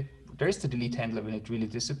 actually, there is the delete handler when it really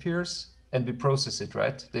disappears, and we process it,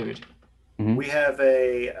 right, David? Mm-hmm. We have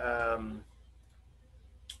a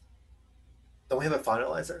don't we have a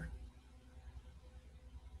finalizer?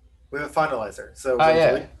 We have a finalizer. So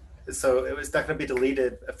so it was not going to be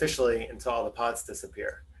deleted officially until all the pods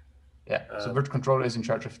disappear. Yeah. So Virt Controller is in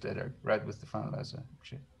charge of that, right, with the finalizer,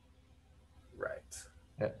 actually. Right.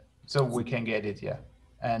 Yeah. So we can get it, yeah.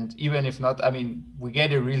 And even if not, I mean, we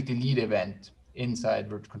get a real delete event inside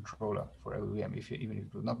Virt Controller for LVM. Even if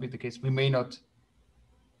it would not be the case, we may not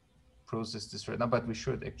process this right now, but we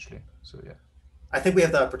should actually. So yeah. I think we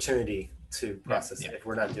have the opportunity to process it if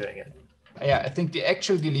we're not doing it. Yeah, I think the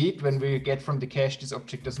actual delete, when we get from the cache, this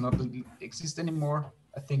object does not exist anymore.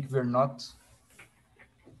 I think we're not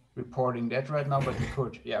reporting that right now, but we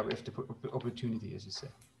could. Yeah, we have the opportunity, as you say.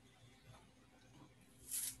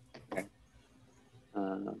 Okay.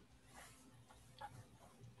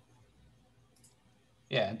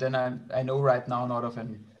 Yeah, and then I know right now not of a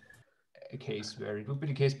case where it would be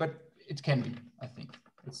the case, but it can be, I think.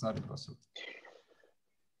 It's not impossible.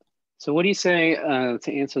 So what do you say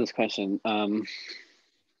to answer this question?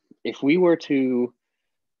 If we were to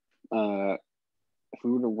run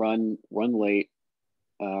late,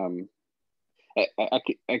 I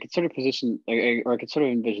could sort of position, or I could sort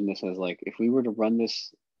of envision this as like, if we were to run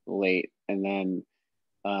this late and then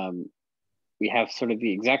we have sort of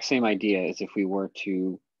the exact same idea as if we were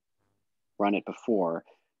to run it before,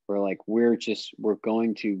 where like we're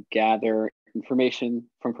going to gather information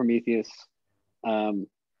from Prometheus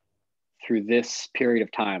through this period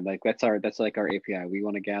of time. Like that's like our API. We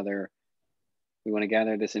want to gather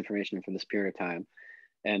this information for this period of time.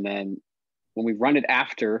 And then when we run it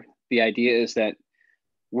after, the idea is that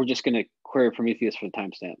we're just going to query Prometheus for the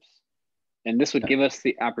timestamps. And this would give us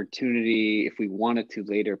the opportunity, if we wanted to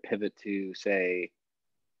later pivot to say,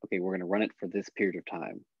 okay, we're going to run it for this period of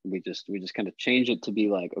time. We just kind of change it to be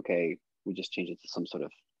like, okay, we just change it to some sort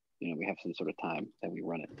of, we have some sort of time that we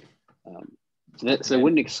run it. So that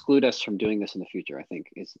wouldn't exclude us from doing this in the future, I think.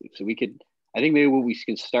 I think maybe what we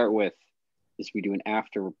can start with is we do an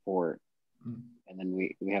after report and then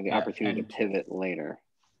we have the Yeah, opportunity to and- pivot later.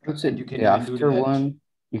 I would say And you can even do after that. one,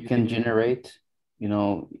 you You can can- generate,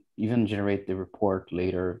 even generate the report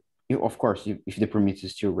later. Of course, if the Prometheus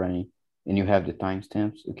is still running and you have the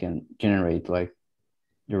timestamps, you can generate like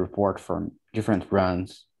the report from different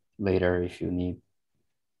runs later if you need.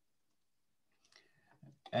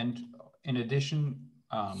 And in addition,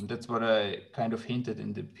 that's what I kind of hinted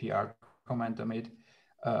in the PR comment I made.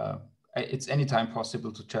 It's anytime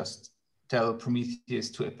possible to just tell Prometheus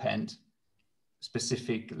to append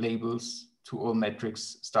specific labels to all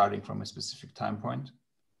metrics starting from a specific time point.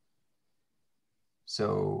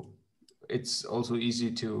 So it's also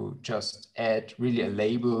easy to just add really a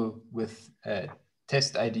label with a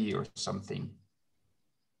test ID or something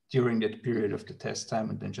during that period of the test time,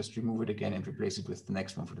 and then just remove it again and replace it with the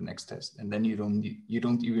next one for the next test. And then you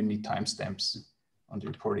don't even need timestamps on the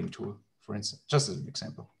reporting tool, for instance, just as an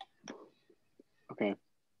example. Okay.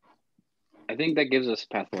 I think that gives us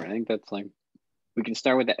a path forward. I think that's like, we can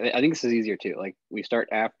start with that. I think this is easier too. Like we start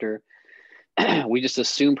after, we just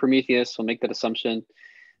assume Prometheus, we'll make that assumption.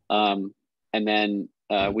 And then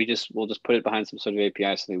we'll just put it behind some sort of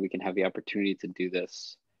API so that we can have the opportunity to do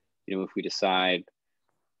this. If we decide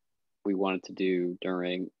we wanted to do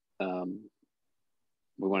during, we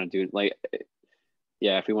want to do like,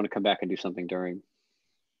 yeah, if we want to come back and do something during.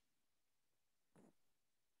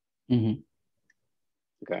 Mm-hmm.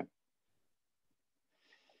 Okay.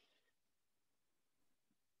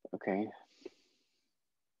 Okay.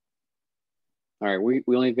 All right, we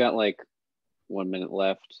only got like 1 minute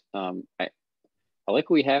left. I like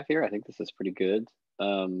what we have here. I think this is pretty good.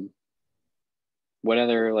 What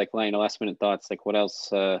other like last minute thoughts? Like what else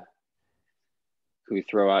could we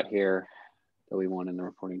throw out here that we want in the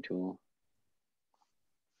reporting tool?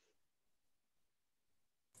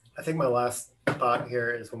 I think my last thought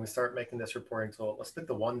here is when we start making this reporting tool, let's pick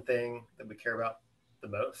the one thing that we care about the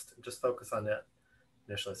most and just focus on it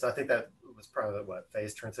initially. So I think that was probably what,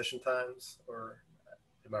 phase transition times, or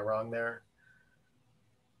am I wrong there?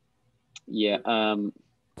 Yeah,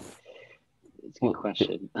 it's a good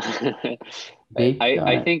question.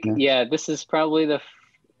 I think, yeah. this is probably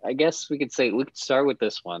I guess we could start with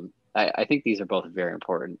this one. I think these are both very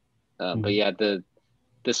important. But yeah,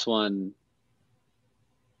 this one,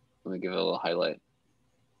 let me give it a little highlight.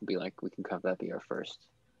 Be like, we can have that be our first.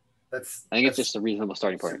 I think it's just a reasonable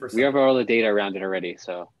starting point. We have all the data around it already,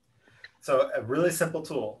 so. So a really simple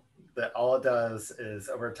tool that all it does is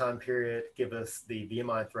over a time period, give us the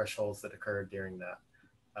VMI thresholds that occurred during that.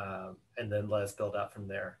 And then let us build out from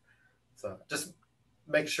there. So just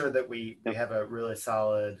make sure that we have a really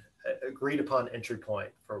solid agreed upon entry point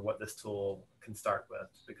for what this tool can start with,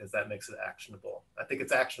 because that makes it actionable. I think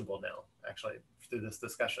it's actionable now, actually, through this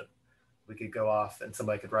discussion. We could go off and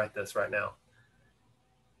somebody could write this right now.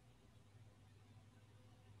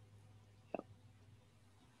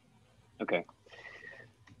 Okay.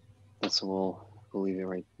 So we'll leave it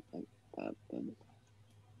right like that then.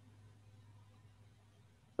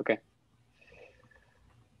 Okay.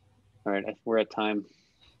 All right, we're at time.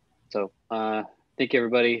 So thank you,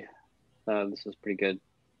 everybody. This was pretty good.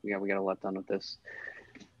 We got a lot done with this.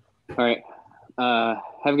 All right.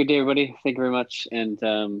 Have a good day, everybody. Thank you very much, and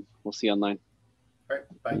we'll see you online. All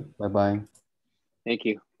right, bye. Bye-bye. Thank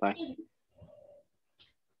you. Bye.